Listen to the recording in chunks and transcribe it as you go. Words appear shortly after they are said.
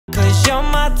you're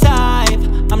my type,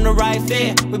 I'm the right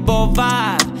fit, we both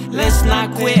vibe. Let's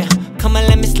not quit. Come on,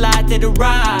 let me slide to the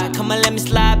ride. Come on, let me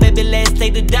slide, baby, let's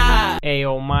take the dive.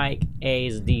 AyoMike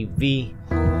ASD Vi,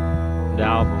 the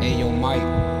album. AyoMike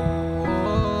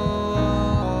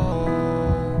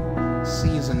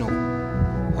seasonal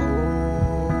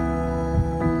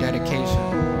dedication.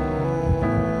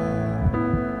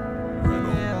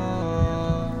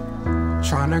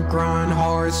 Tryna grind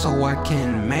hard so I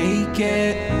can make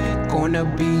it. Gonna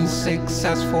be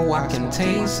successful, I can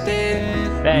taste it.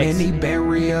 Thanks. Many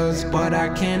barriers, but I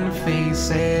can face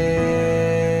it.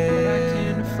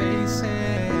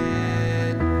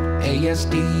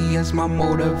 ASD is my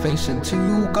motivation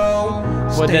to go.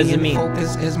 What does it mean?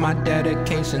 Focus is my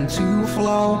dedication to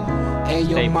flow.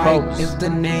 AyoMike is the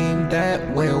name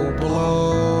that will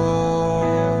blow.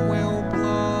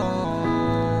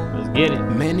 Get it.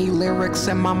 Many lyrics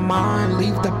in my mind,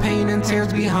 leave the pain and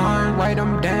tears behind. Write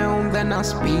them down, then I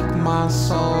speak my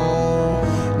soul.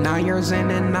 9 years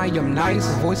in and I am nice.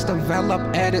 Voice develop,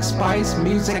 added spice.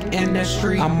 Music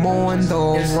industry, I'm on the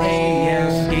road.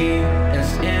 ASD,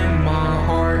 it's in my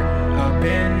heart. I've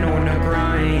been on the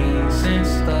grind since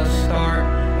the start.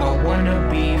 I wanna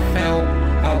be felt,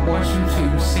 I want you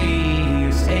to see.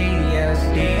 It's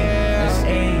ASD, it's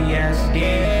ASD,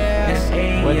 it's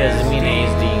ASD. What does it mean,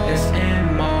 ASD? It's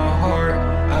in my heart.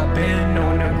 I've been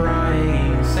on the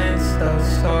grind since the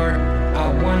start.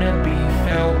 I wanna be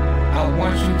felt, I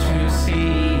want you to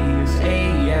see. It's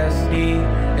ASD,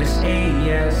 it's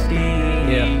ASD.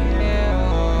 Yeah.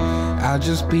 I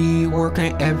just be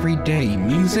working every day,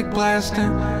 music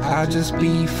blasting. I just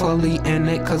be fully in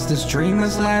it cause this dream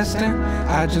is lasting.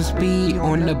 I just be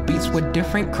on the beats with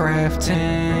different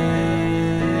crafting.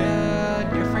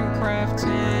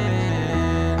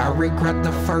 I regret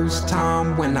the first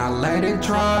time when I let it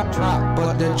drop,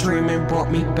 but the dreaming brought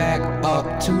me back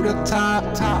up to the top.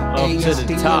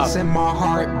 ASD is in my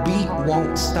heartbeat,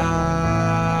 won't stop.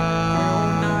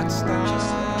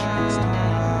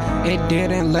 It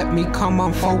didn't let me come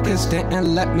unfocused,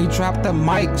 didn't let me drop the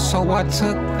mic, so I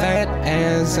took that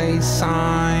as a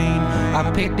sign.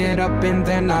 I picked it up and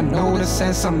then I noticed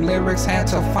that some lyrics had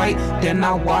to fight. Then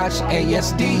I watched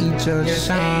ASD just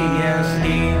shine.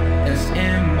 ASD is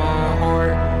in my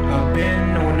heart. I've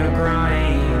been on the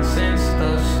grind since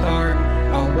the start.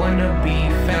 I wanna be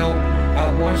felt,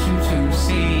 I want you to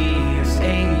see. It's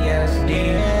ASD,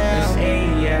 it's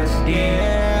ASD,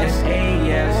 it's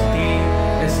ASD.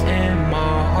 It's in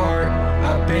my heart.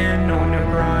 I've been on the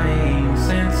grind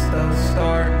since the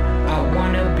start. I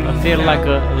wanna be. I feel like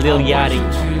a Lil Yachty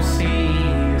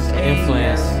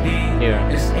influence here. I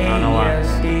don't know why.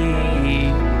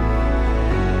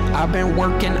 I've been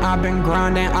working, I've been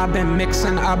grinding, I've been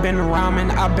mixing, I've been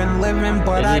rhyming, I've been living,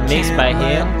 but I can't by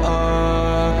him?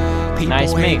 People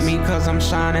Nice hate mix. me cause I'm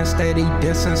shining steady,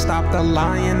 dissing, stop the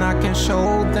lying. I can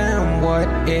show them what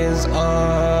is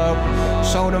up.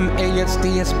 Show them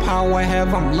ASD is power, have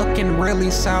them looking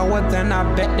really sour. Then I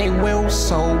bet they will,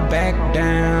 so back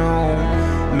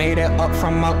down. Made it up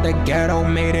from out the ghetto,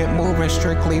 made it moving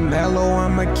strictly mellow.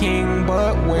 I'm a king,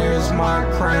 but where's my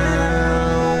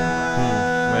crown?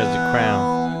 Where's the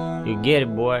crown? You get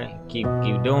it, boy. Keep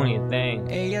doing your thing.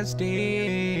 ASD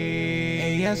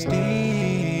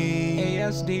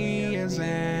is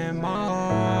in my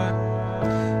heart.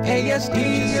 ASD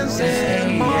is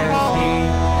in my heart.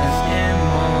 It's in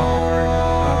my heart.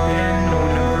 I've been on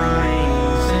the grind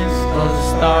since the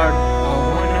start. I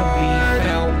wanna be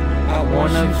felt, I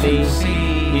wanna be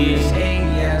see. It's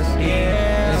ASD,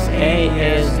 it's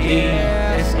ASD,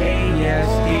 it's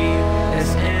ASD.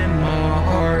 It's in my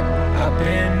heart. I've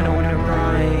been on the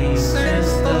grind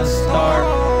since the start. I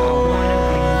wanna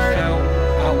be felt,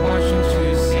 I want you to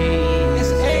see.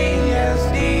 It's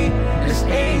ASD, it's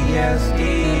ASD.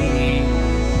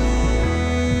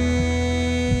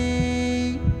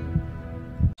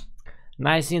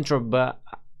 Nice intro, but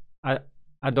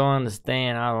I don't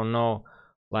understand. I don't know,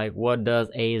 like, what does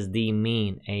ASD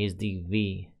mean? ASD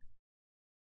Vi.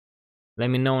 Let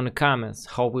me know in the comments.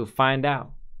 Hope we'll find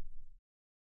out.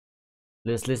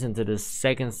 Let's listen to the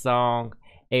second song,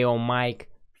 AyoMike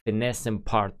Finessing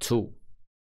Part 2.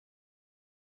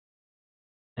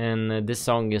 And this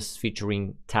song is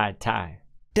featuring Tai.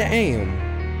 Damn.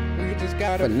 We just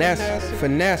gotta finesse.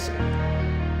 Finesse.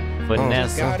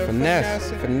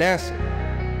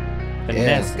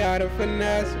 Gotta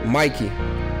finesse. Mikey.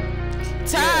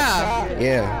 Time.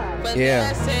 Yeah.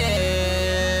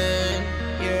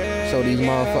 Show these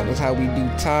motherfuckers how we do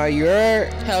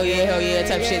tired. Hell yeah,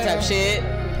 type shit.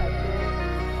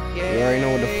 You already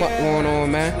know what the fuck going on,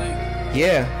 man.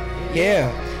 Yeah.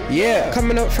 Yeah,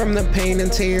 coming up from the pain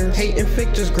and tears. Hating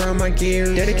fake just grind my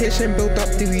gears. Dedication built up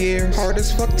through years. Hard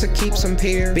as fuck to keep some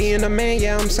peers. Being a man,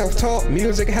 yeah, I'm self-taught.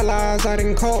 Music, hella eyes I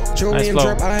didn't caught. Jewelry and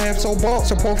drip I have so bought.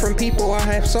 Support from people I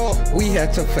have sought. We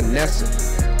had to finesse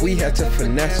it. We had to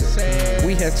finesse it.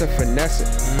 We had to finesse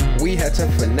it. We had to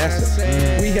finesse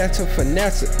it. We had to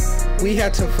finesse it. We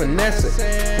had to finesse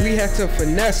it. We had to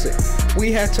finesse it.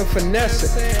 We had to finesse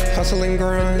it. Hustle and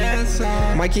grind.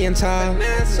 Mikey and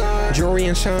Ty. Jewelry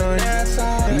and shine.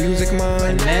 Music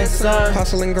mine.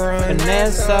 Hustle and grind.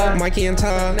 Mikey and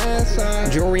Ty.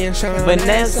 Jewelry and shine.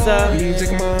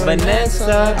 Music mine.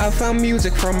 I found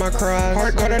music from my cries.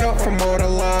 Heart guarded up from all the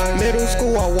lies. Middle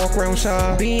school I walk around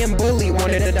shy. Being bullied,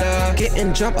 wanted to die.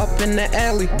 Getting jumped up in the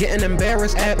alley. Getting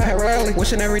embarrassed at Parallel.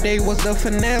 Wishing every day was the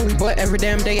finale. But every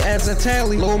damn day as a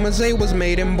tally. Lil Mazay was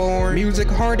made and born. Music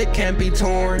hard, it can't be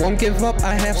torn. Won't give up,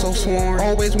 I have so sworn.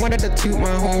 Always wanted to toot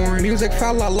my horn. Music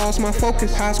fell, I lost my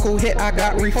focus. High school hit, I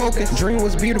got refocused. Dream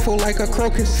was beautiful like a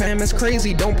crocus. Fam is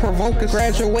crazy, don't provoke us.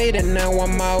 Graduated, now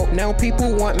I'm out. Now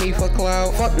people want me for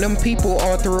clout. Fuck them people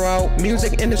all throughout.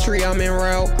 Music industry, I'm en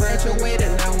route.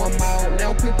 Graduated, now I'm out.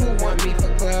 Now people want me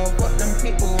for clout. Fuck them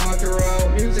people all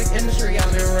throughout. Music industry,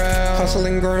 I'm en route. Hustle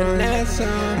and grind.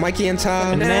 Mikey and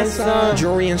Ty.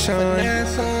 Jewelry and shine.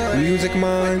 Music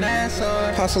mine.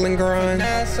 Hustle and grind.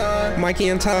 Mikey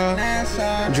and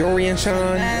Ty. Jewelry and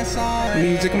shine.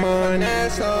 Music mine.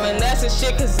 Finesse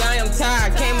shit cause I am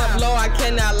tired. Came up low, I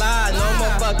cannot lie. No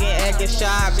more fucking acting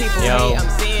shy. People hate, I'm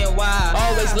seeing why.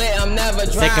 Always lit, I'm never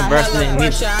dry. Second verse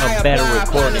needs a better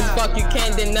recording. Fuck you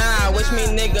can't deny. Wish me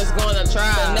niggas gonna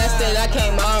try. Finesse that I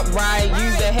came up right.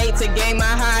 Use the hate to gain my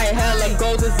high. Hella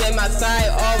goals is in my sight.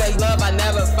 Always love, I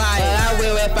never fight. I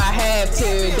will if I have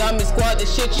to. Dummy squad, the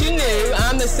shit you knew.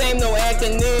 I'm the same, no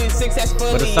acting new.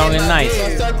 Successfully. But the song is nice.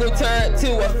 Circle turn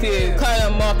to a few. Cut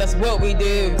them off, that's what we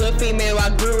do. Good female I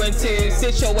grew into.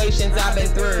 Situations I've been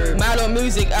through. Model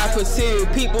music I pursue.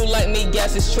 People like me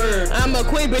guess it's true. I'm a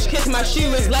queen bitch, kiss my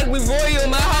shoe. It's like we royal,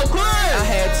 my whole crew. I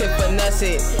had to finesse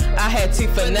it. I had to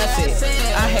finesse it.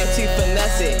 I had to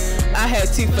finesse it. I had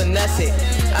to finesse it.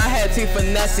 I had to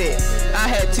finesse it. I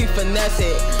had to finesse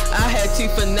it. I had to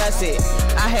finesse it.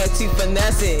 I had to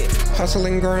finesse it. Hustle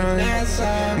and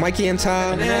grind. Mikey and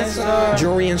Ty.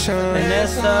 Jewelry and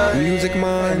shine. Music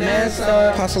mine.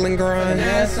 Hustle and grind.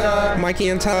 Mikey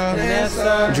and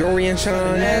Ty. Jewelry and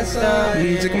shine.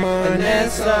 Music mine.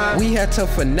 We had to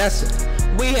finesse it.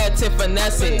 We had to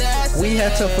finesse it. We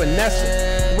had to finesse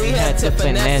it. We had to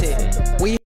finesse it.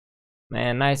 We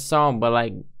Man, nice song, but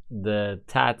like the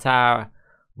Ty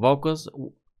vocals,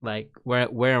 like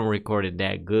weren't recorded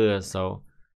that good, so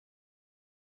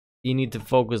you need to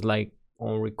focus like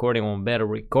on recording, on better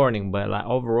recording. But like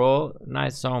overall,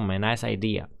 nice song, man, nice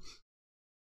idea.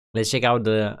 Let's check out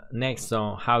the next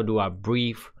song, How Do I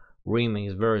Breathe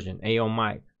remix version,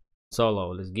 AyoMike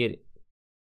solo. Let's get it.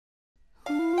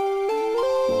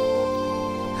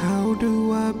 How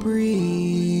do I breathe?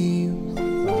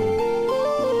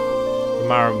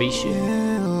 R&B shit.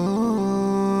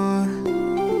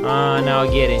 Now I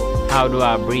get it. How do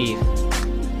I breathe?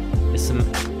 It's a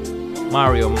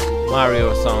Mario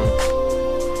song.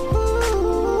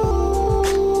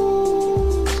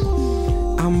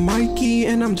 I'm Mikey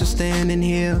and I'm just standing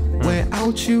here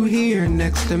without you here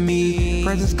next to me.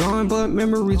 Present's gone but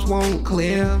memories won't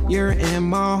clear. You're in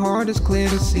my heart, is clear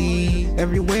to see.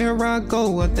 Everywhere I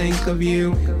go I think of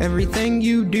you. Everything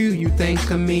you do you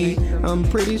think of me. I'm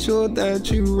pretty sure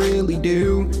that you really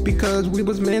do, because we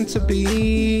was meant to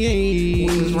be.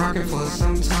 We was rocking for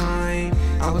some time.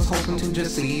 I was hoping to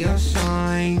just see us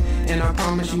shine, and I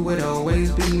promise you would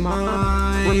always be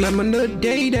mine. Remember the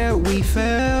day that we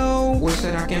fell? Wish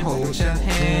that I can hold your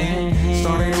hand.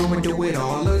 Started over, do it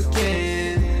all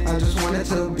again. I just wanted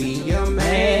to be your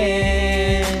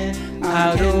man.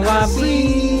 How do I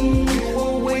breathe? You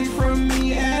away from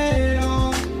me at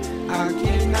all. I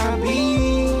cannot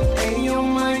be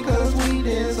AyoMike cause we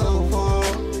did so far.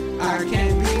 I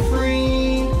can't be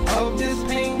free of this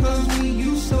pain cause we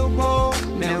used to ball.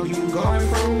 Now you gone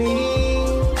from me,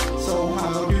 so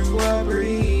how do I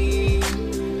breathe?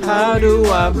 How do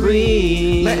I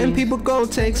breathe? Letting people go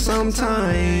take some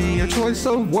time. Your choice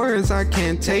of words I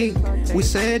can't take. We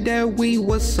said that we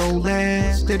was so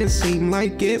last. Didn't seem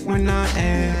like it when I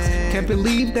asked. Can't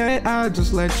believe that I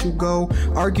just let you go.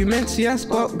 Arguments, yes,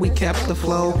 but we kept the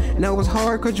flow. Now it's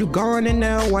hard cause you gone, and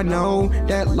now I know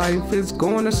that life is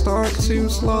gonna start too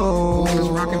slow. We was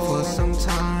rocking for some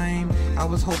time. I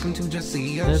was hoping to just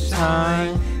see you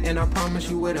shine, and I promise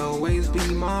you would always be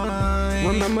mine.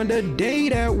 Remember the day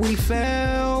that we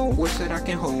fell? Wish that I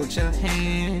can hold your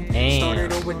hand.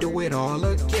 Started over, do it all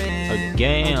again.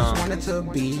 I just wanted to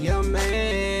be your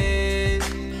man.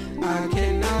 I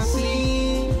cannot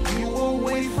see you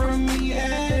away from me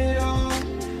at all.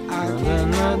 I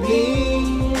cannot be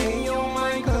in your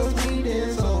mind, cause we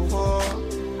did so far.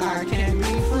 I can't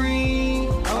be free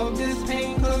of this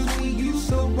pain, cause we used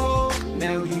to ball.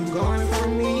 Now you gone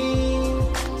from me,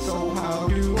 so how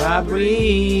do I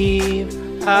breathe?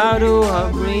 How do I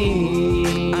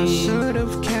breathe? I should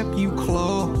have kept you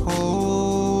close,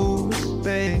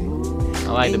 babe.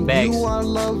 I like the backs. I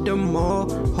love the more.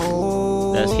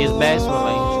 That's his backs or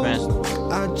like his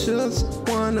I just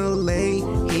wanna lay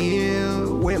here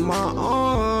with my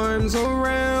arms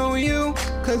around you,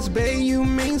 cause babe, you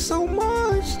mean so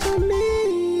much to me.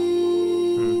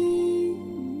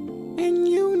 And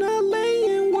you not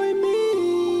laying with me.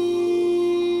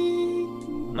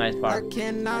 Nice part. I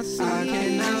cannot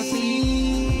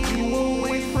see you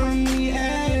away from me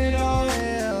at all. I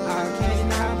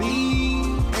cannot be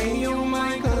in your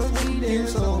mind, cause we did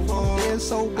so far.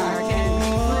 I can't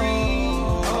be free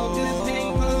of this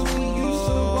pain, cause we used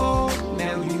to ball.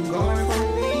 Now you gone from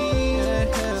me.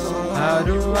 So how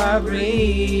do I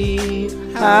breathe?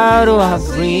 How do I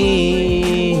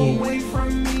breathe? Away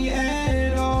from me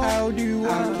at all. How do I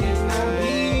cannot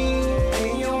be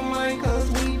in your mind, cause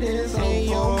we did so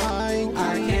far.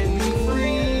 I can't be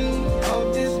free of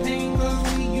this pain, cause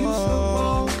we used to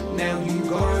ball. Now you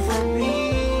gone from me.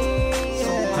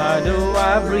 So how do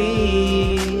I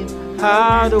breathe?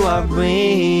 How do I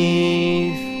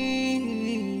breathe?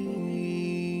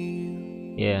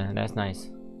 Yeah, that's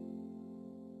nice.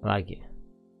 I like it.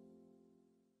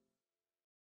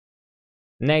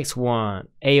 Next one,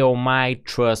 AyoMike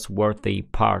Trustworthy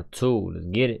Part 2. Let's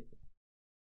get it.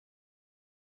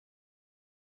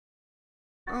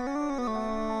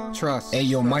 Trust.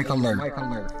 AyoMike alert.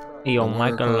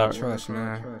 AyoMike alert. Trust,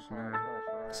 man.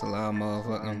 It's a lot of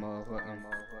motherfucking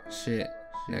shit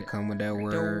that come with that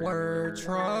word. The word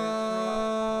trust.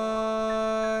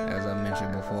 As I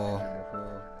mentioned before.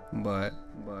 But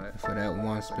for that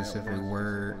one specific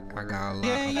word, I got a lot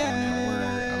up on that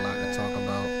word, a lot to talk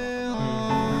about.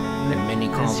 Many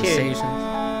conversations,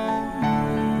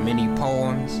 many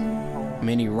poems,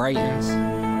 many writings,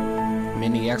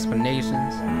 many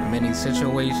explanations, many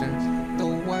situations. The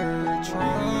word trust.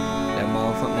 That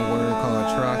motherfucking word called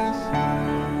trust.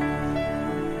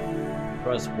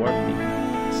 Trustworthy.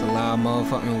 It's a lot of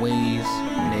motherfucking ways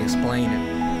they explain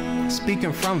it.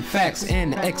 Speaking from facts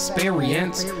and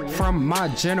experience, from my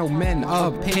gentleman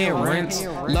appearance,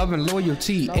 love and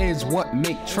loyalty is what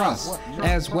make trust,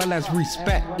 as well as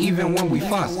respect, even when we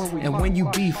fuss. And when you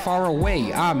be far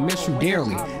away, I miss you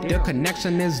dearly. The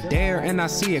connection is there and I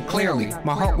see it clearly.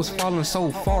 My heart was falling so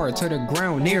far to the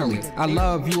ground nearly. I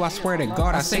love you, I swear to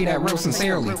God, I say that real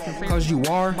sincerely. Cause you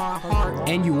are,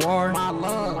 and you are,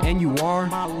 and you are,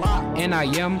 and I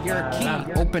am your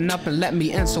key. Open up and let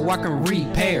me in so I can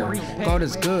repair. God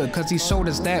is good cause he showed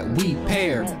us that we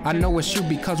pair. I know it's you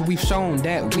because we've shown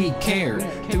that we care.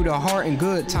 Through the hard and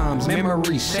good times,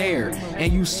 memories shared.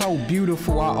 And you so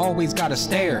beautiful, I always gotta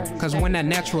stare. Cause when that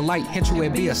natural light hits you,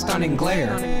 it be a stunning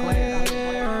glare.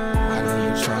 I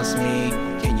know you trust me,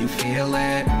 can you feel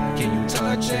it? Can you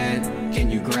touch it?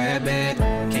 Can you grab it?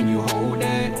 Can you hold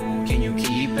it? Can you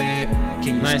keep it?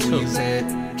 Can you squeeze it?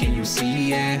 Can you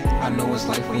see it? I know it's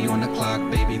like we on the clock,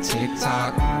 baby,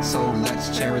 tick-tock. So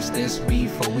let's cherish this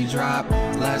before we drop.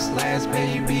 Let's last,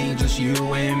 baby, just you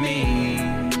and me.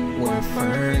 We're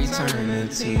for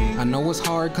eternity. I know it's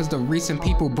hard cause the recent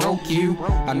people broke you.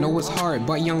 I know it's hard,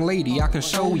 but young lady, I can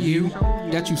show you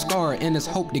that you scarred and it's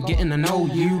hope to getting to know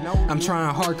you. I'm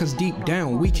trying hard cause deep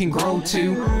down we can grow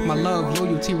too. My love,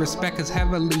 loyalty, respect is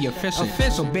heavily official.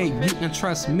 So babe, you can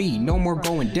trust me, no more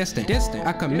going distant.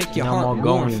 I can make your heart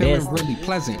warm, feeling really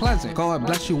pleasant. God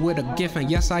bless you with a gift and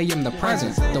yes, I am the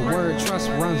present. The word trust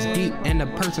runs deep in the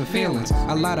person's feelings.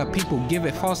 A lot of people give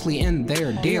it falsely in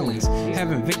their dealings.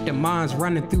 Having victimized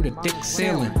running through the thick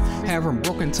ceiling. Having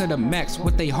broken to the max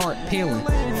with their heart peeling.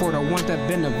 For the ones that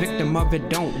been a victim of it,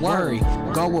 don't worry.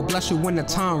 God will bless you when the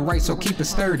time right, so keep it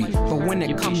sturdy. But when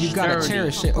it comes, you gotta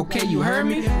cherish it, okay, you heard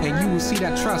me? And you will see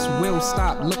that trust will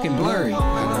stop looking blurry.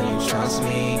 I know you trust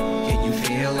me, can you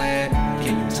feel it?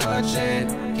 Can you touch it?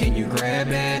 Can you grab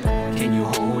it? Can you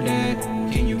hold it?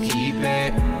 Can you keep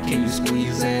it? Can you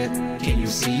squeeze it? Can you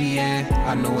see it?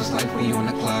 I know it's like we on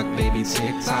the clock, baby,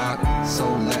 tick-tock.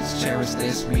 So let's cherish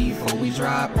this before we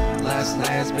drop. Let's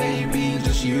last, baby,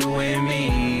 just you and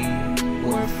me.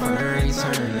 We're for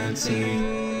eternity.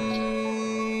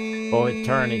 for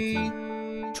eternity.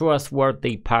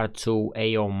 Trustworthy Part 2,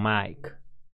 AyoMike.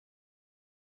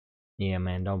 Yeah,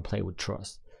 man, don't play with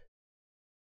trust.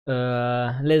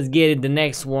 Let's get it. The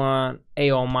next one,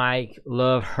 AyoMike,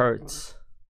 Love Hurts.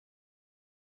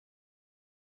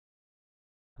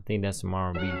 I think that's some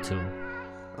R&B too.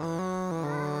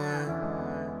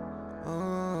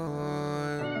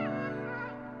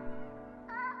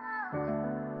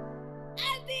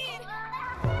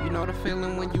 You know the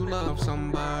feeling when you love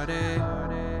somebody,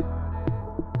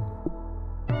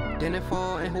 then it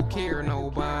fall and who care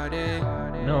nobody.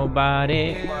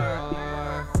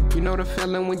 You know the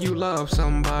feeling when you love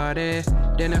somebody,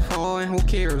 then it fall and who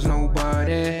cares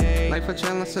nobody. Life a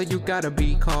challenge, so you gotta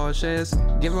be cautious.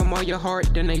 Give them all your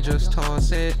heart, then they just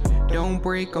toss it. Don't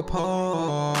break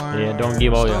apart. Yeah, don't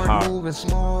give all your heart. Start moving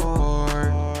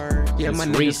smart. Yeah, my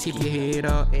niggas keep your head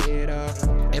up.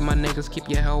 And my niggas keep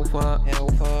your health up.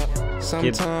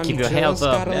 Sometimes keep you your health just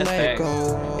up. gotta That's let facts.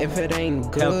 go. If it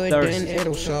ain't good, then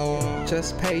it'll show.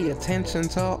 Just pay attention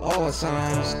to all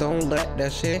signs. Don't let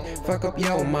that shit fuck up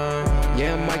your mind.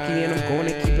 Yeah, I'm Mikey and I'm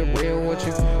gonna keep it real with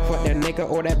you. Fuck that nigga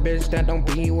or that bitch that don't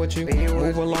be with you.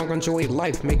 Move along, enjoy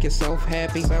life, make yourself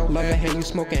happy. Love it how you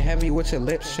smoking heavy with your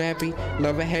lips shappy.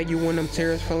 Love it how you in them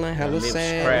tears feeling hella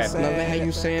sad. Love it how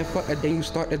you saying fuck it, then you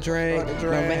start to drag.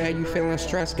 Love it how you feeling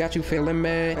stressed, got you feeling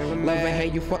mad. Love it how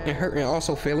you fucking hurting,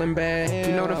 also feeling bad.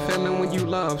 You know the feeling when you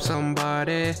love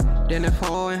somebody, then it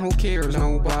fall and who cares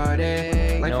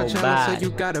nobody. Life a challenge, so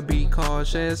you gotta be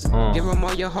cautious. Give them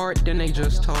all your heart, then they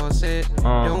just toss it.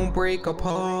 Don't break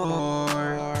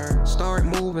apart. Start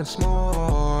moving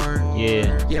smart.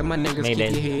 Yeah, my niggas Made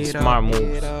keep that your head smart up.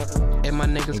 moves. And my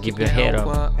niggas Keep your head up.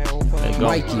 Let go.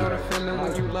 Mikey.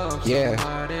 Yeah.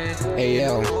 Hey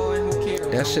yo.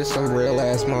 That shit some real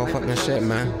ass motherfucking shit,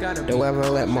 man. Don't ever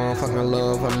let motherfucking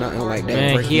love or nothing like that.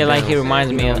 Man, he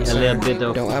reminds me a little bit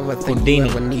of Don't ever think Houdini.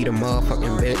 you ever need a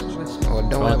motherfucking bitch. Or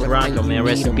don't ever Toronto, think man. you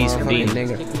Rest need a in peace, motherfucking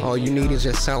Houdini. nigga. All you need is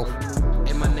yourself.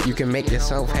 You can make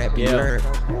yourself happy. Yeah. You heard?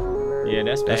 Yeah,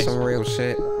 that's That's facts. some real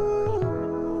shit.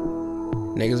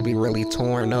 Niggas be really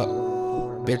torn up.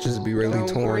 Bitches be really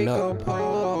torn up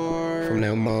from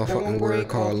that motherfucking word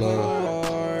called love.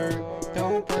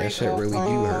 That shit really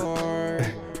do hurt.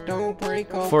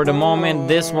 For the moment,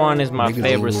 this one is my Niggas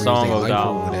favorite lose song their of the life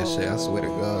album. over that shit. I swear to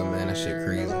God, man, that shit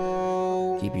crazy.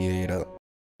 Keep your head up.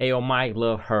 AyoMike,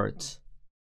 Love Hurts.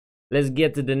 Let's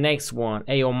get to the next one.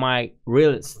 AyoMike,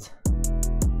 Realist.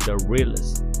 The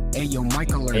Realist.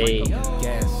 AyoMike alert. Hey.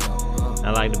 Gas up.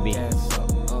 I like the beat.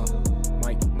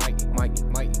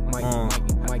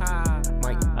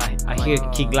 I hear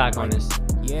Key Glock on this.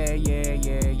 Yeah. You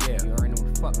already know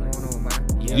what the fuck going on,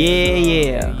 man.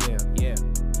 Yeah. Yeah.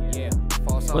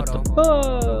 False What the auto. fuck?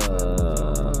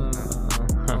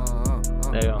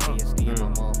 There you go.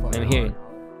 Let me hear it.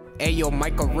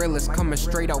 AyoMike a realist coming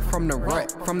straight out from the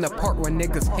rut. From the part where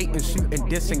niggas hating, shooting,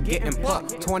 dissing, getting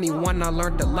plucked. 21, I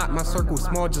learned a lot, my circle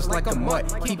small just like a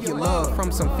mutt. Keep your love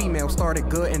from some female, started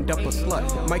good, end up a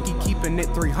slut. Mikey keeping it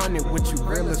 300 with you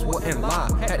realists wouldn't lie.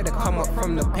 Had to come up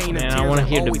from the pain Man, and I tears. wanna I'm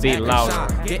hear the always beat acting louder. shy,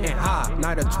 getting high,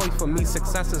 not a choice for me,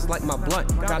 success is like my blunt.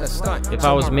 Got a stunt. If So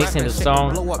I was my mixing rapping the shit song,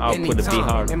 can blow up I'll put the beat anytime.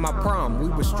 harder. In my prime, we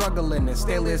was struggling and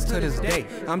still is to this day.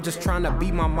 I'm just trying to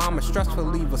be my mama, stressful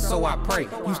leaver, so I pray.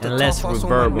 Used to And less talk false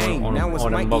reverb my name. on Now it's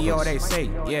them Mikey, all vocals. they say.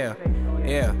 Yeah.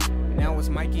 Now it's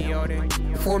Mikey, all they.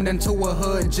 Formed into a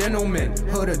hood gentleman,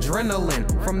 hood adrenaline.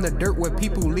 From the dirt where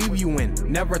people leave you in,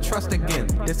 never trust again.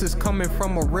 This is coming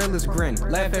from a realist grin.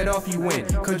 Laugh it off, you win.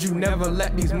 Cause you never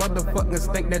let these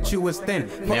motherfuckers think that you was thin.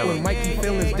 Fuck with Mikey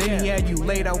feelings, then he had you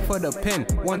laid out for the pin.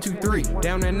 1, 2, 3,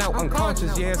 down and out,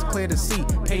 unconscious, yeah, it's clear to see.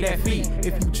 Pay that fee.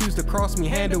 If you choose to cross me,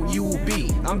 handle you will be.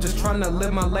 I'm just trying to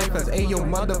live my life as Ayo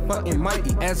motherfucking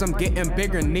Mikey. As I'm getting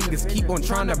bigger, niggas keep on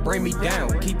trying to bring me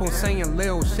down. Keep on saying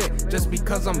little shit just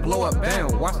because I'm blow up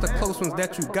bound. Watch the close ones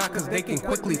that you got, cause they can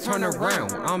quickly turn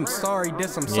around. I'm sorry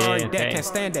this, I'm sorry that, can't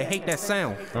stand to hate that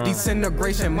sound.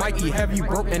 Disintegration, Mikey, have you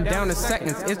broken down in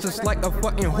seconds? It's just like a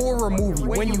fucking horror movie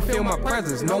when you feel my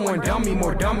presence. No one dummy,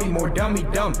 more dummy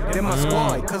dumb than my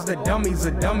squad. Cause the dummies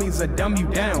are dumb you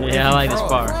down. Yeah, I like this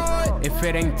part. If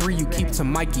it ain't 3, you keep to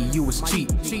Mikey, you was cheap.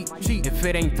 If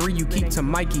it ain't 3, you keep to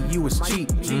Mikey, you was cheap.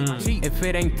 If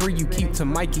it ain't 3, you keep to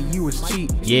Mikey, you was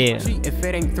cheap. Yeah. If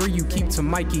it ain't 3, you keep to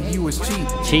Mikey, you was cheap.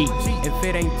 Cheap. If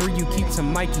it ain't 3, you keep to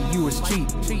Mikey, you was cheap.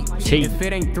 Cheap. If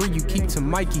it ain't 3, you keep to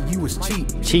Mikey, you was cheap.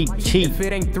 Cheap. If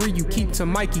it ain't 3, you keep to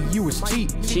Mikey, you was cheap.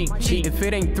 Cheap. If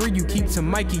it ain't 3, you keep to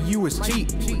Mikey, you was cheap.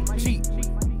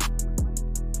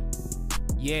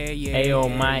 Yeah.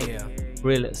 AyoMike,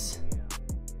 Realist.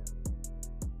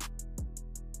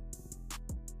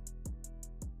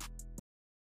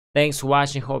 Thanks for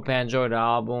watching. Hope you enjoyed the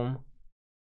album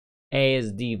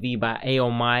ASD Vi by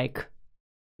AyoMike.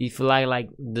 If you like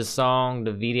the song,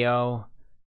 the video,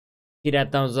 hit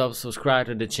that thumbs up, subscribe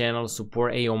to the channel,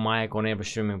 support AyoMike on every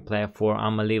streaming platform.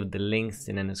 I'm gonna leave the links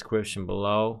in the description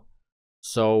below.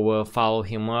 So follow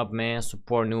him up, man.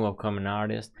 Support new upcoming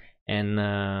artists, and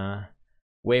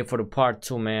wait for the part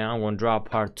 2, man. I'm gonna drop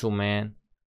part 2, man,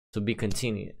 to be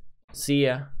continued. See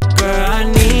ya. Girl, I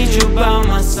need you by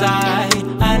my side.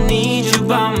 I need you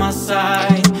by my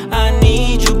side. I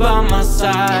need you by my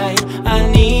side.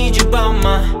 I need you by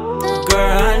my.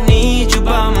 Girl, I need you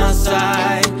by my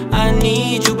side. I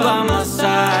need you